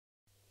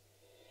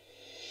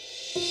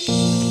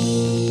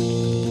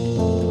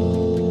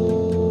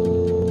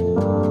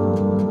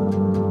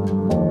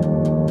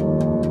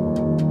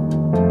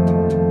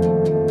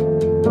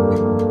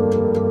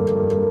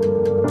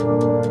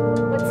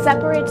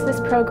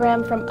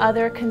program from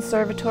other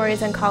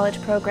conservatories and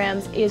college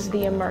programs is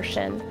the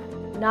immersion.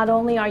 Not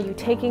only are you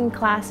taking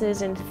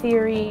classes in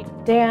theory,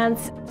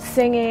 dance,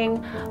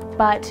 singing,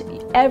 but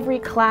every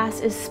class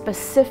is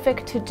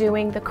specific to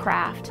doing the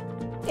craft.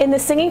 In the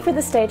Singing for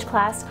the Stage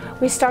class,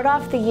 we start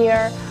off the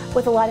year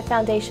with a lot of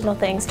foundational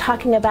things,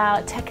 talking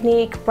about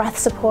technique, breath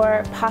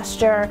support,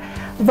 posture,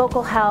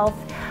 vocal health,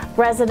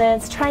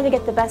 resonance, trying to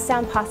get the best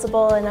sound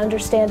possible and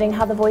understanding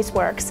how the voice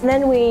works. And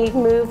then we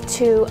move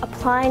to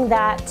applying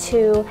that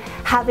to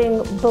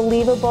having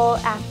believable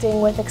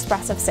acting with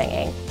expressive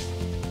singing.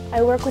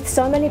 I work with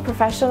so many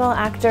professional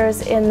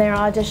actors in their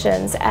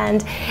auditions,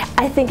 and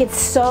I think it's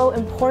so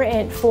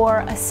important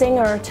for a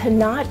singer to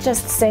not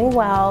just sing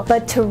well,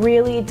 but to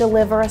really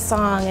deliver a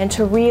song and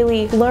to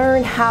really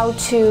learn how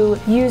to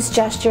use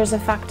gestures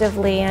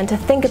effectively and to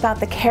think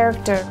about the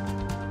character.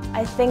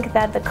 I think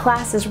that the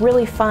class is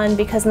really fun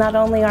because not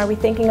only are we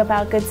thinking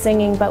about good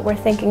singing, but we're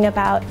thinking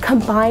about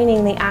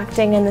combining the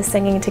acting and the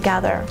singing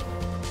together.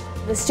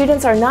 The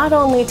students are not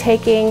only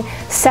taking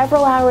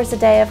several hours a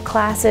day of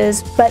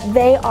classes, but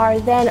they are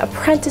then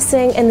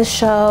apprenticing in the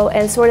show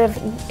and sort of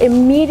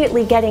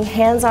immediately getting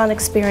hands-on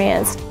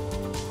experience.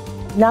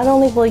 Not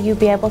only will you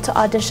be able to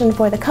audition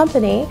for the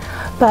company,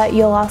 but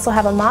you'll also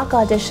have a mock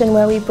audition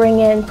where we bring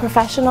in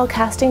professional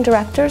casting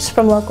directors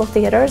from local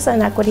theaters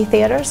and equity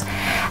theaters,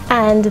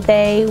 and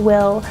they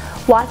will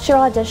watch your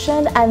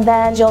audition and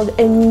then you'll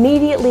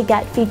immediately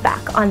get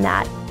feedback on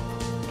that.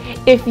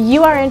 If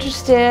you are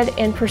interested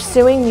in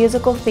pursuing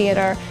musical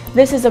theater,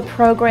 this is a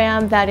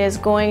program that is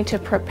going to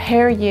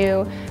prepare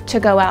you to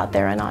go out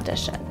there and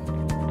audition.